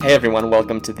Hey everyone,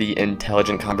 welcome to the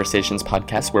Intelligent Conversations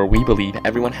podcast, where we believe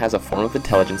everyone has a form of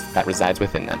intelligence that resides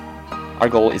within them. Our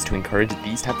goal is to encourage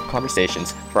these type of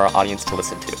conversations for our audience to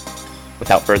listen to.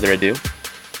 Without further ado,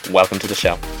 welcome to the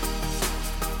show.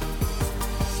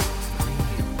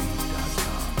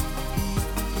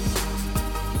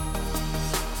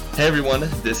 Hey everyone,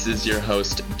 this is your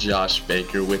host Josh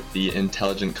Baker with the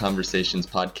Intelligent Conversations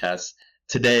podcast.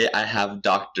 Today I have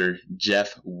Dr.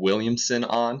 Jeff Williamson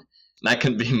on. And I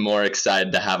couldn't be more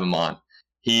excited to have him on.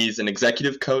 He's an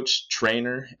executive coach,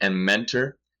 trainer, and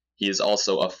mentor. He is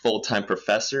also a full-time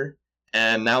professor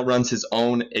and now runs his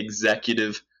own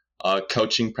executive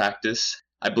coaching practice.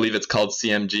 I believe it's called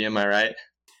CMG, am I right?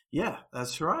 Yeah,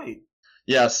 that's right.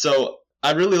 Yeah, so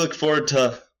I really look forward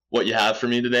to what you have for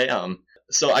me today.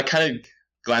 So I kind of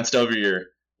glanced over your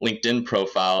LinkedIn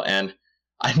profile and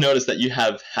I noticed that you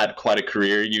have had quite a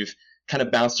career. You've kind of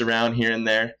bounced around here and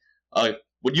there.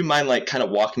 Would you mind kind of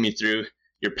walking me through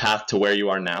your path to where you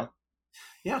are now?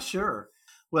 Yeah, sure.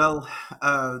 Well,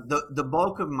 the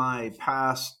bulk of my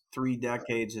past 3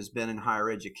 decades has been in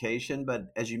higher education, but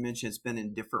as you mentioned, it's been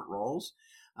in different roles.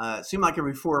 It seemed like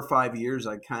every 4 or 5 years,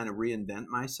 I kind of reinvent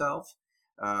myself.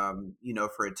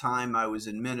 For a time, I was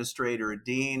administrator, a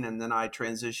dean, and then I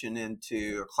transitioned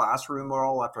into a classroom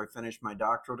role after I finished my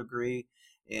doctoral degree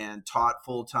and taught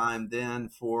full time then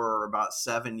for about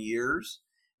 7 years.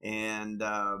 And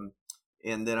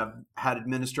and then I've had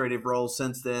administrative roles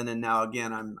since then, and now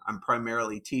again I'm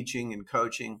primarily teaching and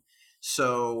coaching.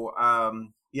 So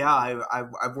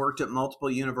I've worked at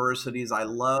multiple universities. I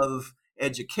love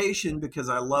education because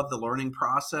I love the learning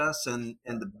process, and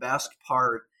the best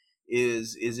part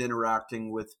is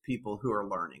interacting with people who are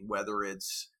learning, whether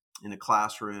it's in a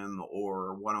classroom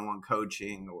or one-on-one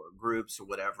coaching or groups or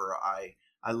whatever.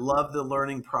 I love the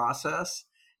learning process,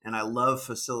 and I love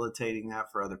facilitating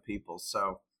that for other people.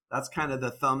 So that's kind of the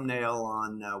thumbnail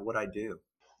on what I do.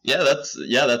 Yeah,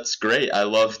 that's great. I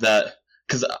love that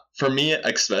because for me,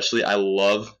 especially, I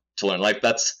love to learn.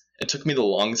 It took me the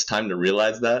longest time to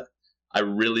realize that. I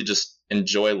really just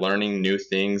enjoy learning new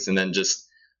things, and then just,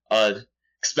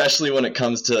 especially when it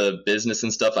comes to business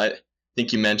and stuff. I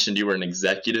think you mentioned you were an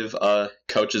executive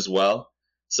coach as well.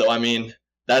 So I mean,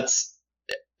 that's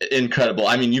incredible.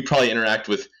 I mean, you probably interact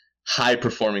with high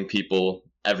performing people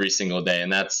every single day,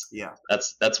 and Yeah.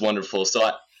 that's wonderful. So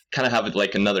I kind of have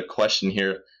another question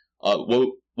here.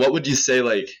 What would you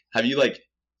say, have you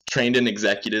trained an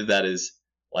executive that is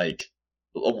like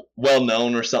well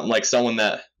known, or something, like someone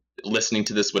that listening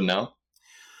to this would know?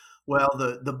 Well,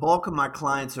 the bulk of my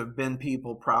clients have been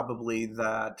people probably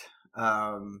that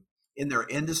in their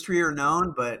industry are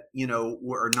known, but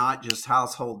are not just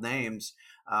household names.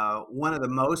 One of the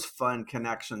most fun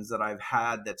connections that I've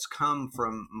had that's come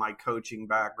from my coaching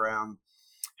background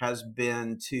has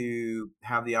been to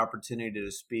have the opportunity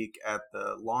to speak at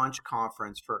the launch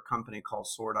conference for a company called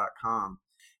Soar.com.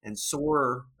 And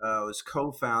Soar was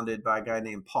co-founded by a guy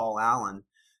named Paul Allen,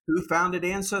 who founded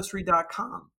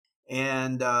Ancestry.com.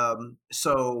 And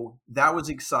so that was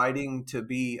exciting to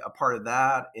be a part of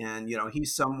that. And,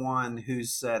 he's someone who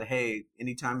said, hey,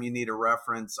 anytime you need a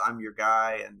reference, I'm your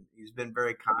guy. And he's been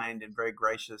very kind and very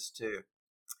gracious to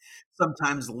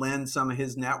sometimes lend some of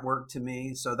his network to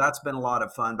me. So that's been a lot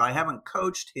of fun. But I haven't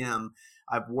coached him.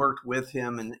 I've worked with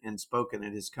him and spoken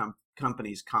at his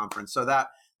company's conference. So that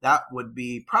would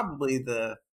be probably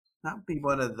that would be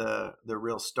one of the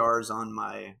real stars on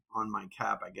my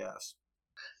cap, I guess.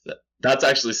 That's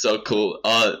actually so cool.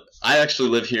 I actually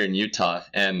live here in Utah,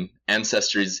 and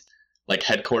Ancestry's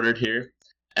headquartered here,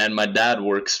 and my dad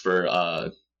works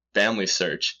for Family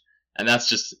Search, and that's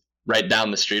just right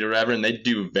down the street or whatever, and they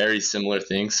do very similar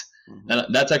things. Mm-hmm.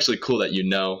 And that's actually cool that you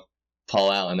know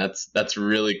Paul Allen. That's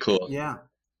really cool. Yeah,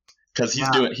 because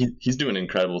he's doing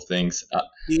incredible things.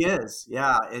 he is.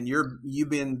 Yeah, and you've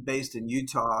been based in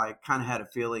Utah. I kind of had a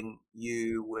feeling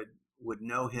you would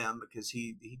know him because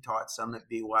he taught some at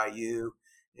BYU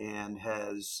and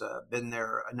has been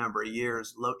there a number of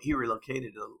years. He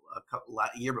relocated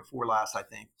a year before last, I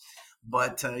think.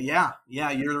 But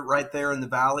you're right there in the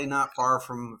valley, not far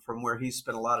from where he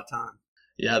spent a lot of time.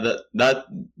 Yeah,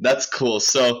 that's cool.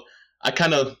 So I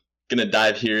kind of gonna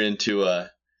dive here into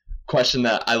a question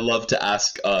that I love to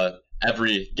ask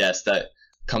every guest that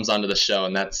comes onto the show,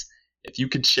 and that's, if you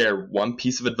could share one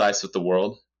piece of advice with the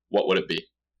world, what would it be?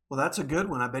 Well, that's a good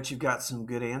one. I bet you've gotten some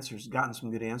good answers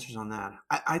on that.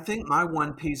 I think my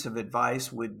one piece of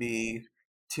advice would be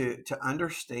to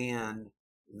understand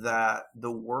that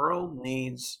the world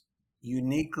needs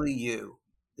uniquely you.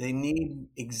 They need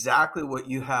exactly what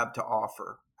you have to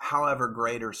offer, however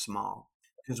great or small,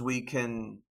 because we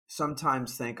can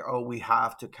sometimes think, oh, we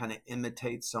have to kind of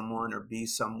imitate someone or be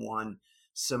someone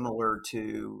similar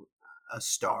to a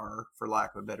star, for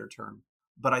lack of a better term.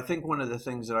 But I think one of the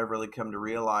things that I've really come to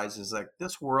realize is that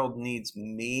this world needs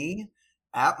me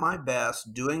at my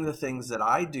best, doing the things that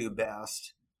I do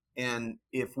best. And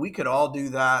if we could all do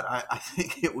that, I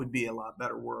think it would be a lot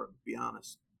better world, to be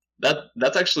honest.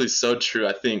 That's actually so true.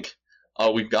 I think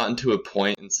we've gotten to a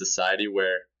point in society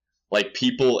where like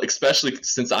people, especially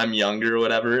since I'm younger or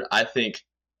whatever, I think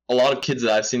a lot of kids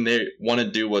that I've seen, they want to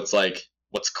do what's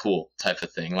cool type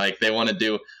of thing. Like they want to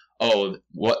do, oh,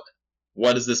 what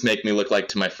does this make me look like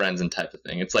to my friends and type of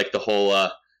thing. It's like the whole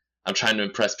I'm trying to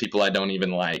impress people I don't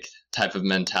even like type of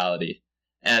mentality.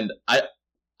 And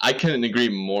I couldn't agree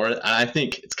more. And I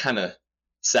think it's kind of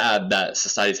sad that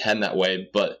society's heading that way.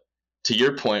 But to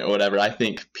your point or whatever, I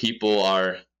think people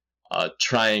are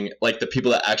trying, like the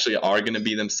people that actually are going to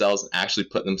be themselves and actually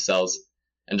put themselves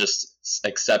and just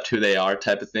accept who they are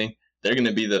type of thing. They're going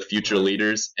to be the future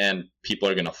leaders, and people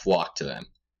are going to flock to them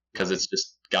because it's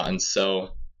just gotten so.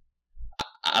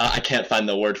 I can't find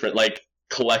the word for it. Like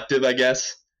collective, I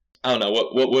guess. I don't know.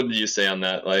 What would you say on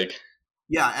that? Like,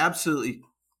 Yeah, absolutely.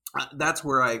 That's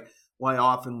why I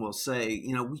often will say,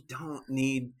 we don't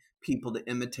need people to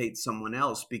imitate someone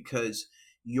else, because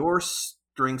your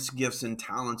strengths, gifts, and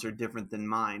talents are different than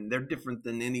mine. They're different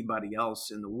than anybody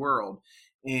else in the world,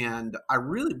 and I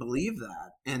really believe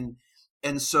that.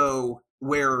 And so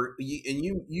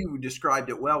you described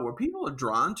it well, where people are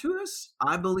drawn to us,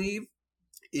 I believe,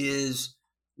 is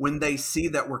when they see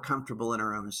that we're comfortable in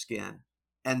our own skin,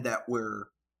 and that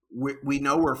we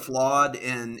know we're flawed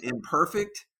and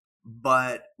imperfect,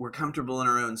 but we're comfortable in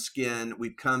our own skin.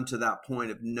 We've come to that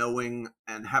point of knowing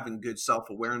and having good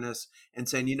self-awareness and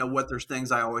saying, you know what, there's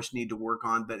things I always need to work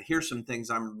on, but here's some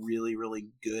things I'm really, really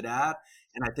good at.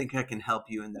 And I think I can help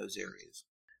you in those areas.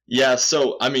 yeah.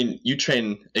 So, I mean, you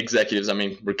train executives. I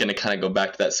mean, we're going to kind of go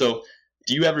back to that. So,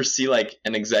 do you ever see like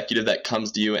an executive that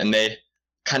comes to you and they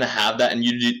kind of have that, and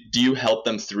do you help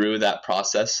them through that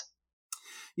process?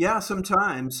 Yeah,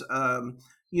 sometimes.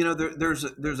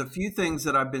 There's a few things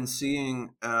that I've been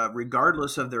seeing,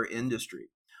 regardless of their industry.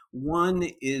 One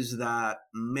is that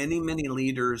many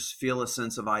leaders feel a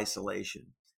sense of isolation.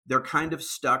 They're kind of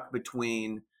stuck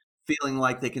between feeling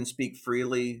like they can speak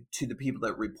freely to the people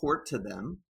that report to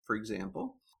them, for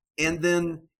example, and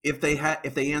then if they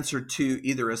answer to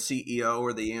either a CEO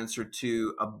or they answer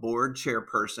to a board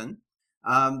chairperson,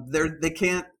 they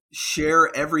can't share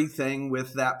everything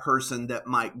with that person that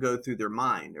might go through their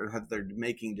mind or have they're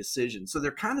making decisions. So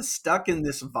they're kind of stuck in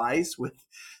this vice with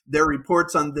their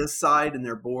reports on this side and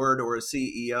their board, or a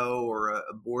CEO or a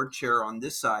board chair on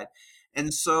this side.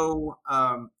 And so,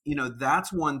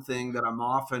 that's one thing that I'm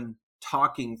often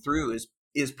talking through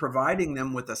is providing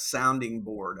them with a sounding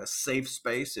board, a safe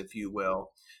space, if you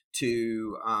will,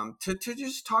 to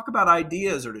just talk about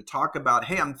ideas, or to talk about,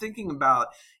 hey, I'm thinking about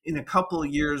in a couple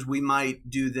of years we might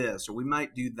do this or we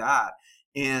might do that.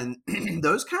 And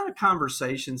those kind of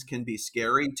conversations can be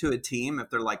scary to a team if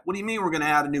they're like, what do you mean we're going to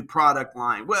add a new product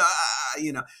line? Well,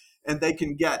 and they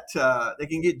can get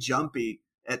jumpy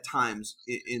at times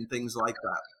in things like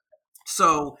that.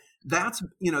 So that's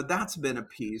been a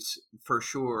piece for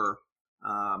sure,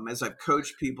 as I've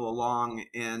coached people along.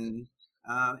 And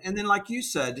then, like you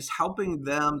said, just helping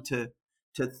them to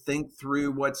think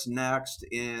through what's next,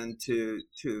 and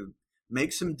to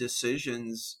make some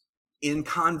decisions in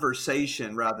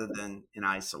conversation rather than in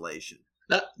isolation.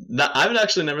 That I've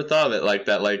actually never thought of it like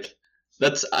that. Like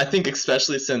that's, I think,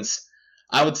 especially since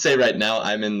I would say right now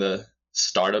I'm in the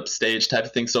startup stage type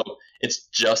of thing, so it's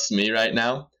just me right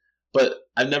now. But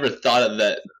I've never thought of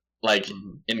that. Like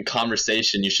in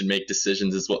conversation, you should make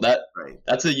decisions as well. Right.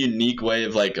 That's a unique way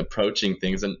of like approaching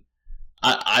things, and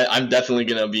I'm definitely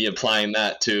gonna be applying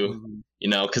that to,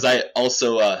 because I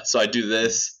also so I do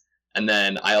this, and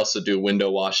then I also do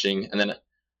window washing, and then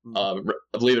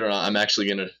believe it or not, I'm actually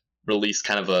gonna release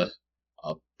kind of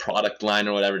a product line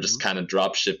or whatever, just kind of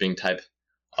drop shipping type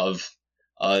of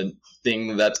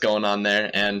thing that's going on there.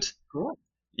 And Cool.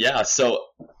 yeah, so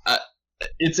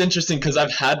it's interesting because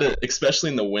I've had to, especially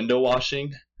in the window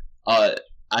washing, I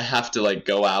have to like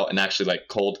go out and actually like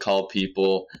cold call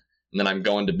people, and then I'm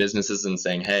going to businesses and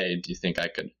saying, hey, do you think I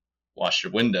could wash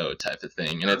your window type of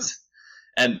thing? And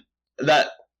and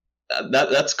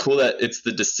that's cool that it's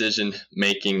the decision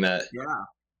making that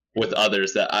with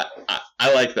others that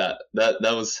I like that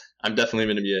was, I'm definitely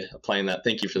going to be applying that.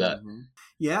 Thank you for that.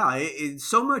 Yeah,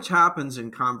 so much happens in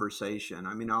conversation.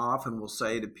 I mean, I often will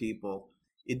say to people,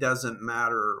 it doesn't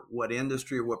matter what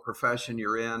industry or what profession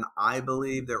you're in. I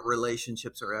believe that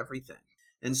relationships are everything.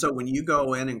 And so when you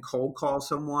go in and cold call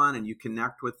someone and you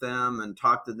connect with them and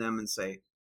talk to them and say,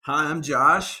 "Hi, I'm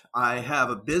Josh. I have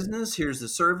a business. Here's the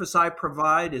service I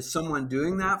provide. Is someone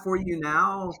doing that for you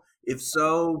now? If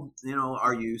so,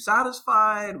 are you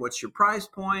satisfied? What's your price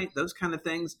point?" Those kind of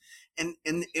things. And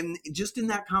just in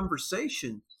that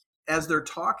conversation, as they're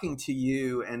talking to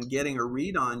you and getting a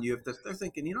read on you, if they're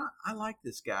thinking, I like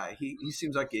this guy. He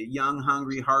seems like a young,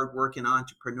 hungry, hardworking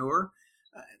entrepreneur.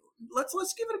 Uh,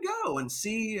 let's give it a go and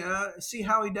see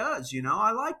how he does.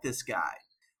 I like this guy.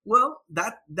 Well,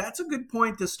 that's a good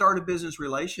point to start a business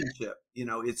relationship.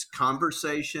 It's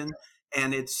conversation,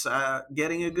 and it's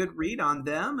getting a good read on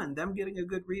them and them getting a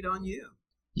good read on you.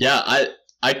 Yeah,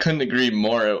 I couldn't agree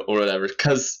more or whatever.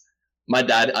 Because my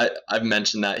dad, I've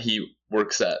mentioned that he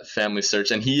works at Family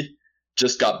Search, and he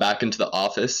just got back into the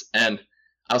office, and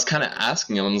I was kind of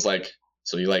asking him, I was like,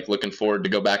 so you like looking forward to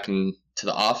go back into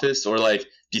the office, or like,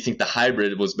 do you think the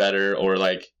hybrid was better, or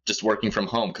like just working from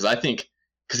home? Because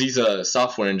he's a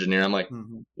software engineer, I'm like,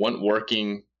 wouldn't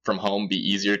working from home be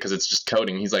easier because it's just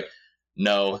coding? He's like,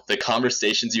 no, the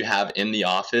conversations you have in the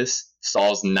office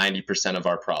solves 90% of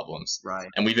our problems. Right.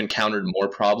 And we've encountered more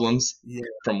problems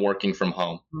from working from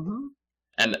home. Mm-hmm.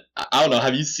 And I don't know,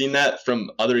 have you seen that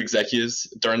from other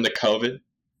executives during the COVID?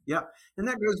 Yeah. And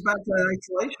that goes back to that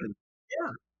isolation.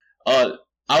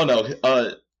 I don't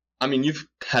know. I mean, you've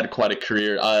had quite a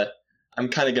career. I'm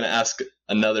kind of going to ask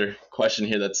another question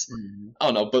here that's, I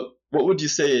don't know, but what would you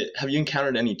say, have you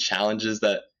encountered any challenges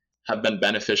that have been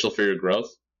beneficial for your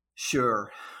growth?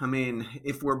 Sure. I mean,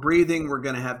 if we're breathing, we're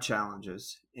going to have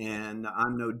challenges, and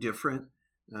I'm no different.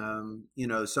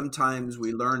 Sometimes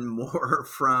we learn more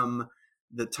from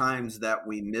the times that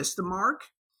we miss the mark.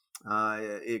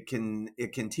 It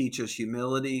can teach us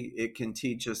humility. It can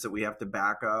teach us that we have to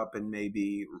back up and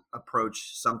maybe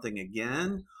approach something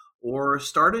again or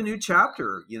start a new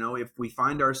chapter. If we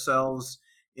find ourselves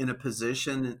in a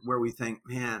position where we think,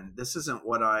 man, this isn't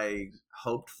what I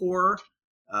hoped for,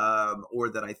 or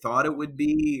that I thought it would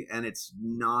be, and it's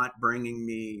not bringing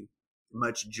me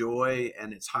much joy,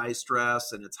 and it's high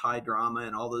stress and it's high drama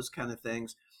and all those kind of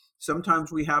things.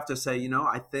 Sometimes we have to say,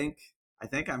 I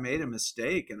think I made a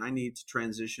mistake and I need to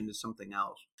transition to something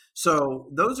else. So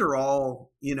those are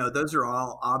all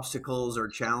obstacles or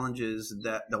challenges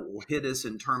that will hit us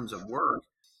in terms of work.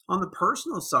 On the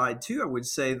personal side too, I would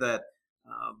say that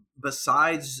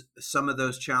besides some of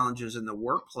those challenges in the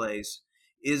workplace,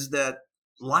 is that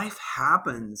life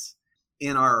happens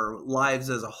in our lives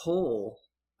as a whole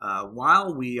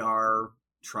while we are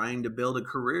trying to build a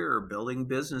career, building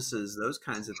businesses, those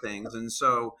kinds of things. And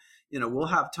so, we'll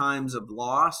have times of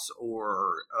loss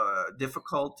or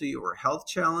difficulty or health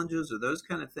challenges or those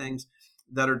kind of things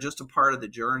that are just a part of the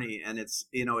journey. And it's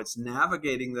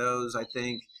navigating those, I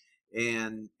think,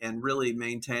 and really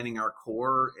maintaining our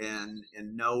core and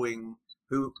knowing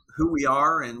who we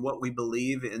are and what we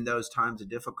believe in those times of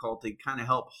difficulty kind of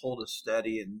help hold us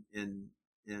steady and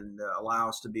allow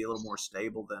us to be a little more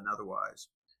stable than otherwise.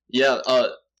 Yeah,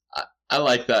 I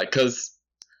like that because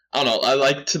I don't know. I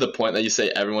like to the point that you say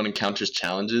everyone encounters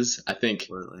challenges. I think,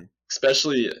 Absolutely.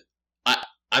 especially,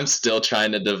 I'm still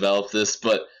trying to develop this,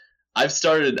 but I've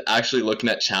started actually looking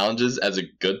at challenges as a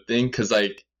good thing because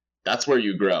like that's where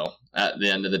you grow at the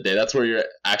end of the day. That's where you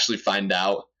actually find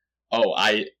out, oh,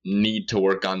 I need to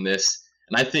work on this.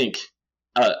 And I think,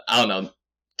 I don't know,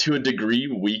 to a degree,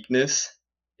 weakness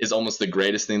is almost the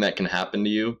greatest thing that can happen to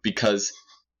you because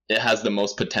it has the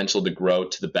most potential to grow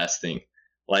to the best thing.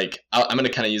 Like, I'm going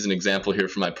to kind of use an example here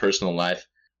from my personal life.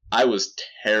 I was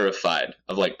terrified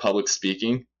of like public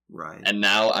speaking. Right. And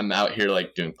now I'm out here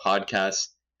like doing podcasts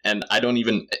and I don't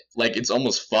even like, it's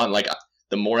almost fun. Like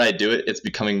the more I do it, it's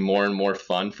becoming more and more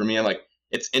fun for me. I'm like,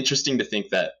 it's interesting to think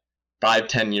that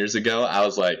 5-10 years ago, I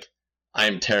was like,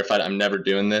 I'm terrified. I'm never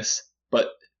doing this. But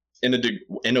in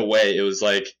a way, it was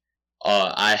like,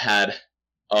 I had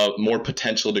more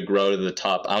potential to grow to the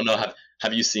top. I don't know.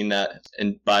 Have you seen that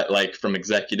like from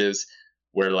executives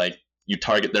where like you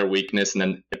target their weakness and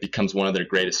then it becomes one of their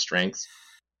greatest strengths?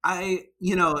 A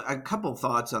couple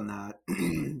thoughts on that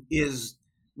is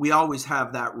we always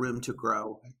have that room to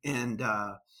grow. And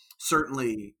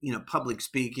certainly, public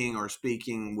speaking or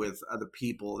speaking with other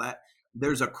people, that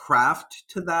there's a craft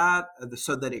to that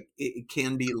so that it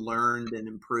can be learned and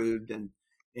improved and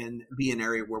be an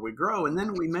area where we grow. And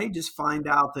then we may just find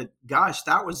out that, gosh,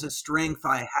 that was a strength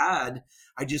I had.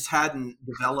 I just hadn't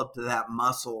developed that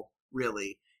muscle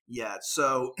really yet.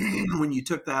 So when you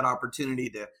took that opportunity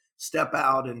to step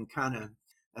out and kind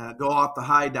of go off the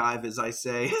high dive, as I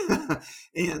say,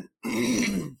 and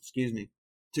excuse me,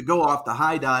 to go off the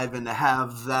high dive and to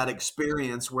have that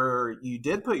experience where you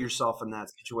did put yourself in that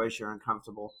situation you're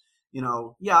uncomfortable,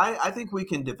 yeah, I think we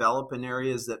can develop in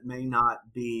areas that may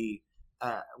not be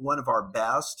one of our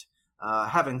best.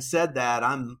 Having said that,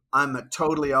 I'm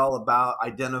totally all about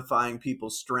identifying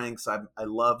people's strengths. I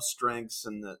love strengths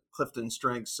and the Clifton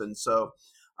strengths, and so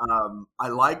I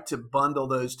like to bundle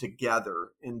those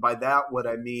together. And by that, what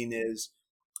I mean is,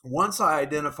 once I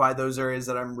identify those areas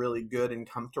that I'm really good and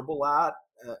comfortable at,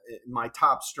 my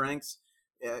top strengths,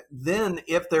 then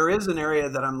if there is an area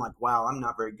that I'm like, wow, I'm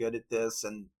not very good at this,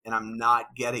 and I'm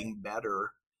not getting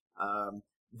better,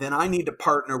 then I need to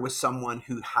partner with someone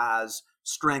who has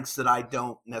strengths that I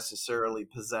don't necessarily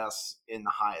possess in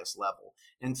the highest level.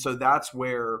 And so that's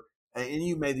where, and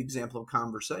you made the example of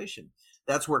conversation.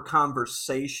 That's where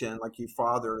conversation, like your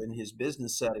father in his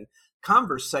business setting,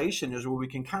 conversation is where we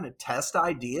can kind of test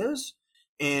ideas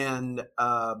and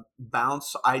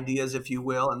bounce ideas, if you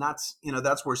will. And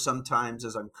that's where sometimes,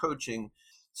 as I'm coaching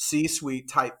C-suite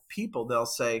type people, they'll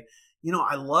say,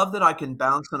 I love that I can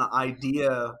bounce an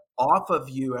idea off of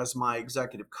you as my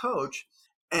executive coach,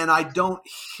 and I don't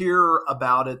hear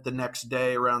about it the next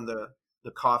day around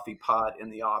the coffee pot in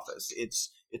the office.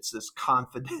 It's this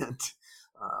confident,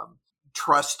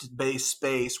 trust-based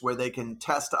space where they can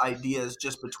test ideas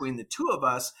just between the two of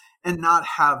us and not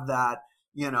have that,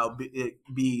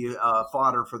 be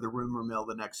fodder for the rumor mill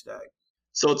the next day.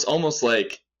 So it's almost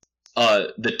like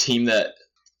the team that,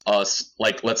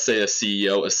 like, let's say a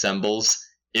CEO assembles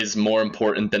is more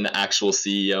important than the actual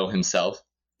CEO himself.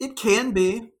 It can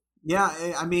be. Yeah.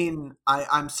 I mean,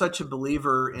 I'm such a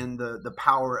believer in the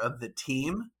power of the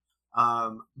team.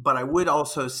 But I would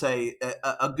also say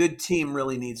a good team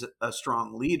really needs a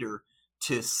strong leader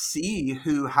to see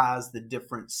who has the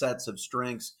different sets of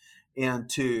strengths and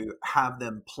to have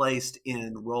them placed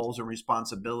in roles and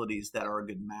responsibilities that are a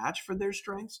good match for their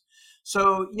strengths.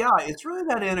 So yeah, it's really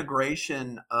that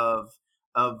integration of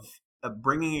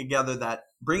bringing together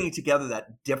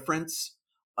that difference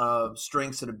of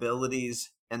strengths and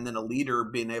abilities, and then a leader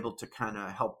being able to kind of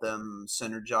help them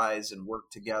synergize and work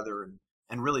together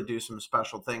and really do some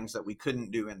special things that we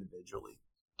couldn't do individually.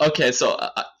 Okay, so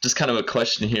just kind of a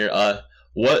question here.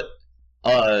 What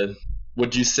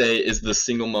would you say is the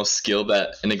single most skill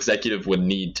that an executive would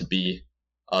need to be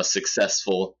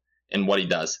successful in what he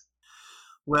does?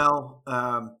 Well,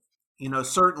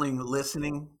 certainly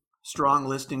strong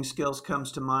listening skills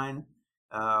comes to mind,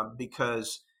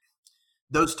 because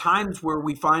those times where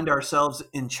we find ourselves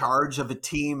in charge of a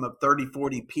team of 30,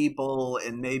 40 people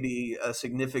and maybe a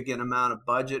significant amount of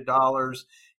budget dollars,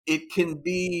 it can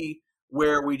be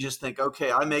where we just think,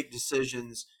 okay, I make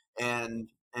decisions and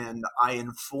I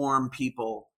inform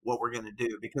people what we're going to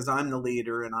do because I'm the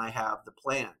leader and I have the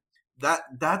plan.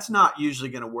 That's not usually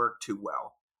going to work too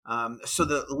well. So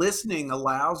the listening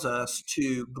allows us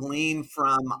to glean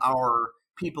from our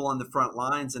people on the front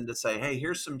lines and to say, hey,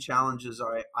 here's some challenges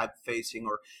I'm facing,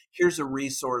 or here's a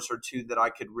resource or two that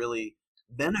I could really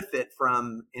benefit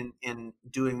from in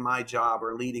doing my job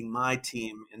or leading my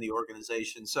team in the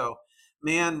organization. So,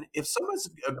 man, if someone's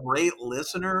a great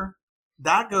listener,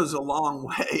 that goes a long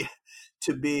way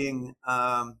to being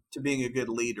a good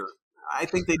leader. I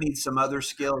think they need some other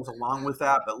skills along with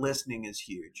that, but listening is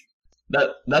huge.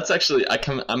 That's actually,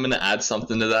 I'm going to add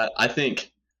something to that. I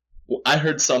think I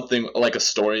heard something like a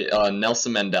story.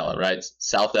 Nelson Mandela, right?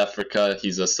 South Africa.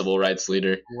 He's a civil rights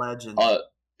leader. Legend.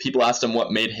 People asked him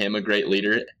what made him a great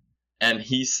leader, and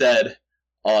he said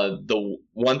the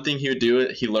one thing he would do,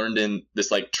 he learned in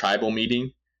this like tribal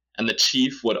meeting, and the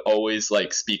chief would always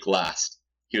like speak last.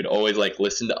 He would always like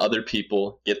listen to other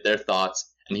people, get their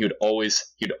thoughts, and he would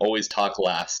always talk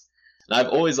last. And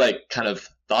I've always like kind of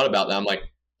thought about that. I'm like,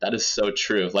 that is so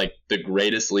true. Like the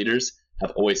greatest leaders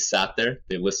have always sat there,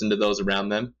 they listen to those around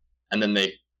them, and then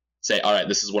they say, all right,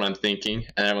 this is what I'm thinking,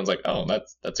 and everyone's like, oh,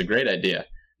 that's a great idea.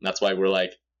 And that's why we're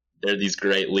like, they're these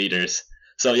great leaders.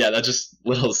 So yeah, that's just a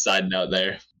little side note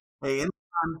there. Hey,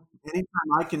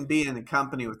 anytime I can be in a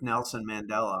company with Nelson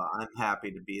Mandela, I'm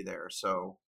happy to be there.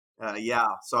 So yeah,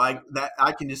 so I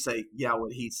can just say, yeah,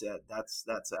 what he said, that's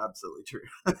absolutely true.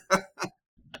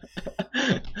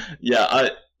 Yeah,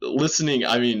 listening,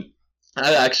 I mean,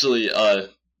 I actually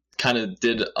kind of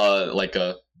did like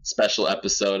a special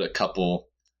episode I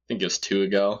think it was 2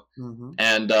 ago. Mm-hmm.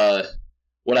 And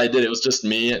what I did, it was just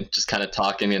me and just kind of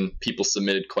talking, and people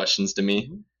submitted questions to me.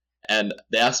 Mm-hmm. And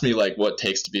they asked me like what it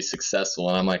takes to be successful,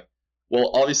 and I'm like,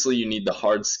 well, obviously you need the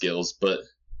hard skills, but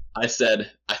I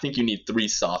said I think you need 3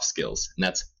 soft skills, and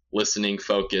that's listening,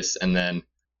 focus, and then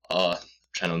I'm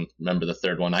trying to remember the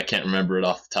third one. I can't remember it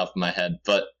off the top of my head,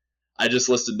 but I just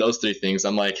listed those 3 things.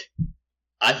 I'm like,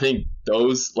 I think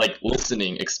those, like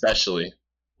listening especially,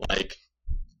 like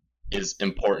is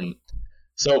important.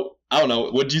 So I don't know.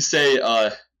 Would you say,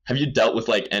 have you dealt with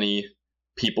like any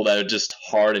people that are just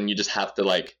hard and you just have to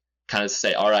like kind of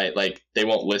say, all right, like they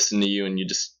won't listen to you and you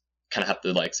just kind of have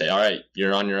to like say, all right,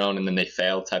 you're on your own, and then they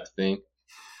fail type of thing?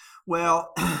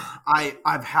 Well,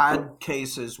 I've had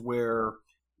cases where,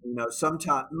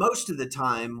 sometimes, most of the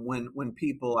time when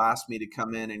people ask me to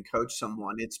come in and coach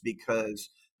someone, it's because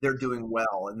they're doing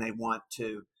well and they want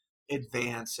to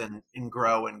advance and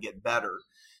grow and get better.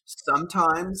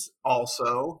 Sometimes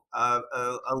also,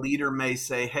 a leader may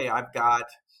say, "Hey, I've got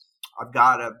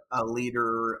a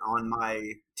leader on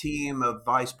my team of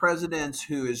vice presidents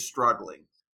who is struggling,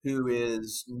 who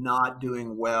is not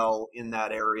doing well in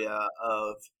that area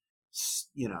of,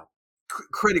 you know,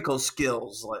 critical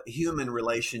skills like human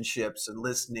relationships and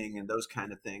listening and those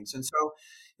kind of things." And so,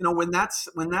 when that's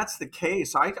the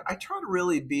case, I try to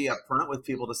really be upfront with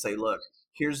people to say, look,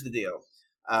 here's the deal.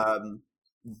 Um,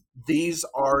 these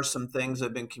are some things that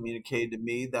have been communicated to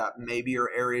me that maybe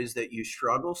are areas that you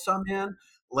struggle some in.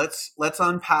 Let's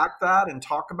unpack that and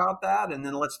talk about that, and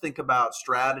then let's think about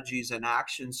strategies and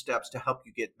action steps to help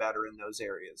you get better in those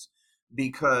areas.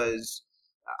 Because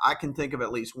I can think of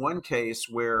at least one case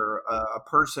where a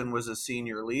person was a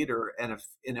senior leader, and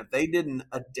if they didn't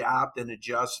adapt and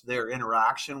adjust their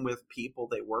interaction with people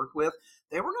they work with,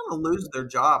 they were going to lose their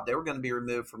job. They were going to be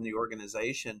removed from the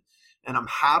organization. And I'm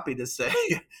happy to say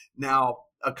now,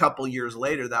 a couple years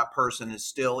later, that person is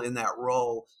still in that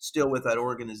role, still with that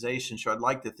organization. So I'd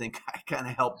like to think I kind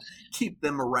of helped keep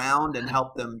them around and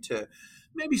help them to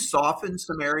maybe soften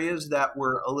some areas that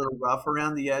were a little rough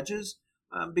around the edges,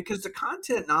 because the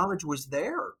content knowledge was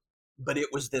there, but it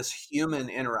was this human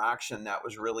interaction that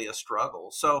was really a struggle.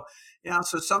 So yeah,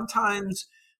 so sometimes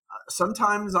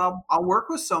I'll work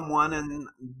with someone, and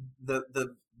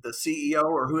the CEO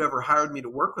or whoever hired me to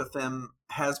work with them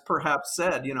has perhaps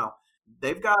said,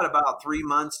 they've got about 3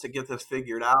 months to get this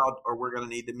figured out, or we're going to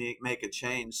need to make a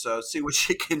change. So see what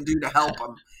you can do to help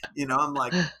them. I'm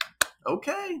like,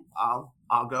 okay,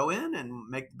 I'll go in and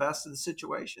make the best of the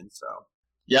situation. So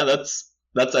Yeah,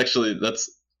 that's actually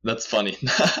that's funny.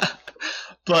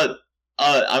 But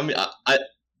I mean,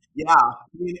 yeah, I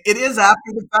mean, it is after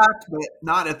the fact, but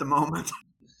not at the moment.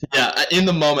 yeah, in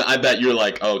the moment, I bet you're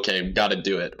like, oh, okay, got to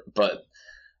do it. But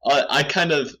I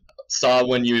kind of saw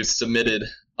when you submitted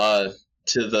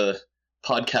to the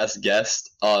podcast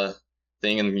guest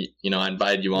thing, and I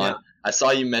invited you on. Yeah, I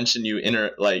saw you mention you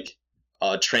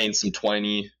trained some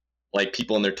 20 like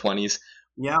people in their 20s.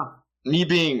 yeah. Me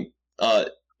being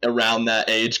around that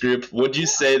age group, would you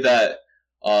say that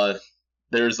uh,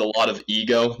 there's a lot of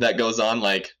ego that goes on,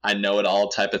 like I know it all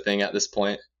type of thing at this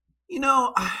point?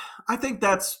 I think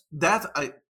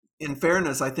in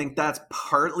fairness, I think that's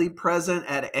partly present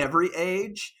at every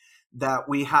age, that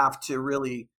we have to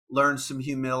really learn some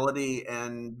humility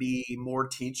and be more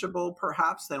teachable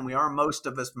perhaps than we are. Most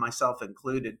of us, myself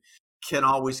included, can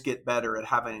always get better at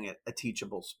having a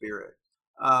teachable spirit.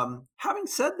 Having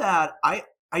said that, I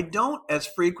don't as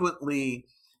frequently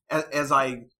as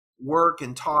I work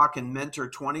and talk and mentor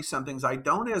 20 somethings, I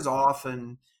don't as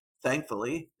often,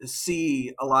 thankfully,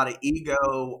 see a lot of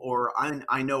ego or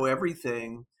I know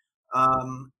everything.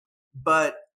 Um,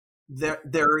 but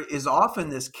there is often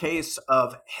this case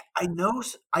of, I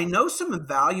know some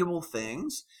valuable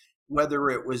things, whether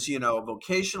it was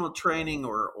vocational training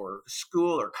or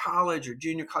school or college or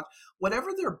junior college,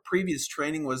 whatever their previous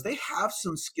training was, they have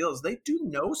some skills, they do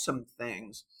know some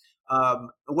things.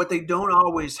 What they don't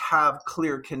always have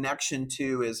clear connection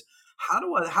to is, how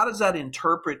does that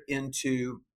interpret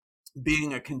into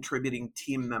being a contributing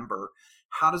team member?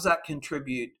 How does that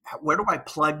contribute? Where do I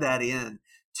plug that in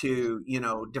to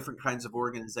different kinds of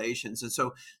organizations? And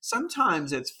so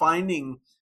sometimes it's finding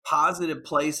positive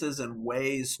places and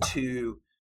ways to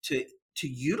to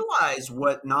utilize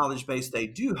what knowledge base they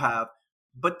do have,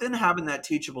 but then having that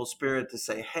teachable spirit to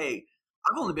say, hey,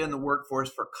 I've only been in the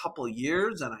workforce for a couple of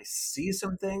years and I see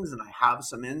some things and I have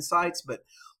some insights, but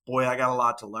boy, I got a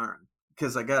lot to learn.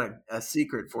 Because I got a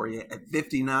secret for you. At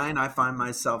 59, I find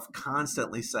myself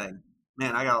constantly saying,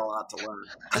 man, I got a lot to learn.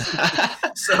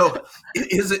 So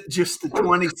is it just the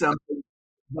 20 something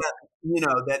that,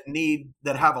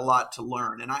 that have a lot to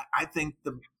learn? And I think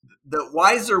the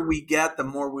wiser we get, the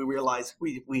more we realize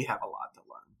we have a lot to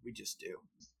learn. We just do.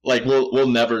 Like we'll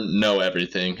never know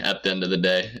everything at the end of the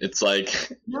day. It's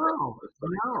like No,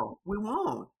 we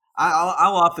won't.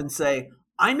 I'll often say,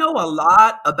 I know a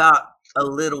lot about a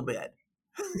little bit.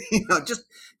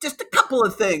 Just a couple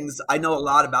of things. I know a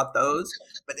lot about those,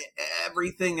 but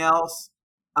everything else,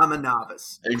 I'm a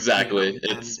novice. Exactly.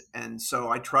 And so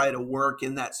I try to work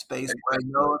in that space where I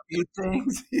know a few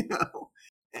things,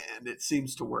 and it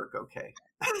seems to work okay.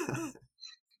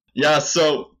 Yeah,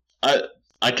 so I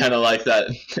kind of like that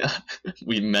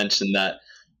we mentioned that.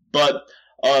 But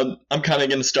I'm kind of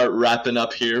going to start wrapping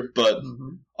up here. But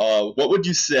what would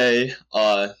you say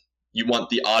you want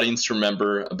the audience to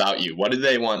remember about you? What do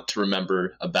they want to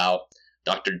remember about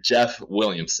Dr. Jeff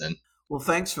Williamson? Well,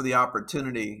 thanks for the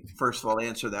opportunity, first of all, to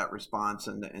answer that response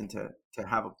and to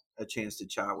have a chance to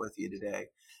chat with you today.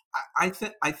 I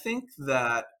think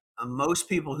that most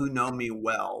people who know me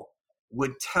well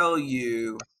would tell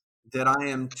you that I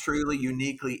am truly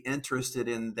uniquely interested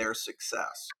in their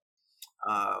success.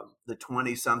 The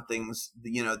 20 somethings,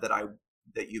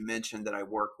 that you mentioned that I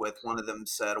work with, one of them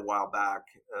said a while back,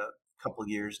 a couple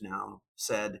years now,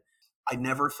 said, I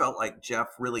never felt like Jeff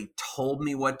really told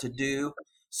me what to do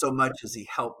so much as he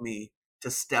helped me to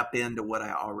step into what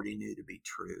I already knew to be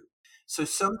true. So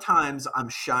sometimes I'm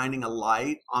shining a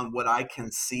light on what I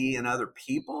can see in other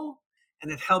people, and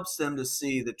it helps them to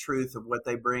see the truth of what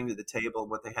they bring to the table,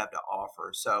 what they have to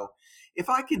offer. So if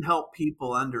I can help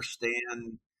people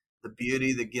understand the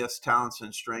beauty, the gifts, talents,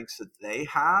 and strengths that they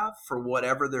have for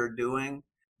whatever they're doing,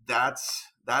 that's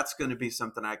going to be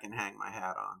something I can hang my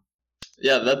hat on.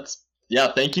 Yeah,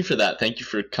 thank you for that. Thank you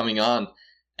for coming on.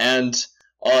 And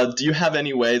do you have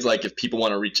any ways, like if people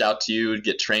want to reach out to you,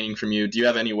 get training from you, do you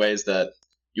have any ways that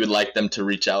you would like them to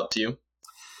reach out to you?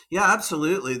 Yeah,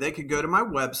 absolutely. They could go to my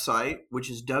website,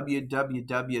 which is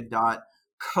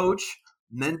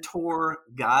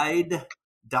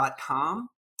www.coachmentorguide.com,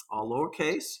 all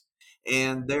lowercase.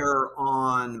 And there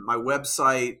on my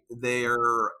website,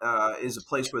 there is a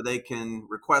place where they can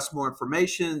request more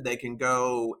information. They can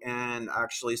go and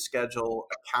actually schedule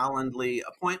a Calendly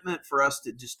appointment for us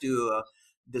to just do a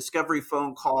discovery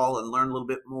phone call and learn a little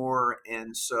bit more.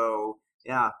 And so,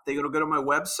 yeah, they're going to go to my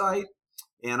website,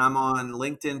 and I'm on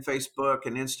LinkedIn, Facebook,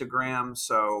 and Instagram.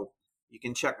 So you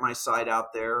can check my site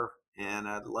out there, and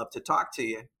I'd love to talk to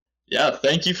you. Yeah,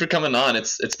 thank you for coming on.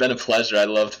 It's been a pleasure. I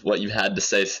loved what you had to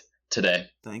say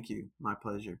today. Thank you. My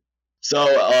pleasure. So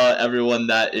everyone,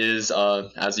 that is,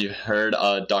 as you heard,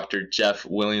 Dr. Jeff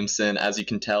Williamson. As you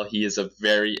can tell, he is a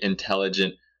very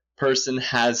intelligent person,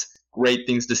 has great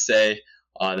things to say.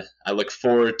 I look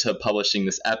forward to publishing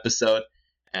this episode.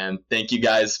 And thank you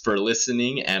guys for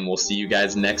listening, and we'll see you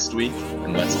guys next week,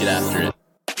 and let's get after it.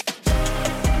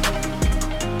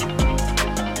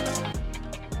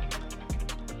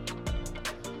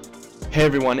 Hey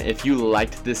everyone, if you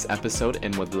liked this episode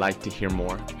and would like to hear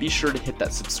more, be sure to hit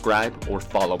that subscribe or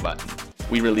follow button.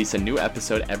 We release a new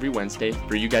episode every Wednesday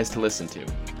for you guys to listen to.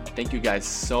 Thank you guys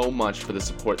so much for the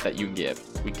support that you give.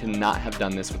 We could not have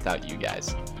done this without you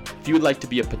guys. If you would like to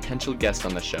be a potential guest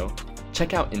on the show,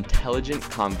 check out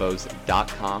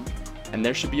intelligentconvos.com, and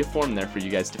there should be a form there for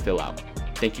you guys to fill out.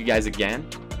 Thank you guys again,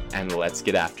 and let's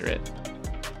get after it.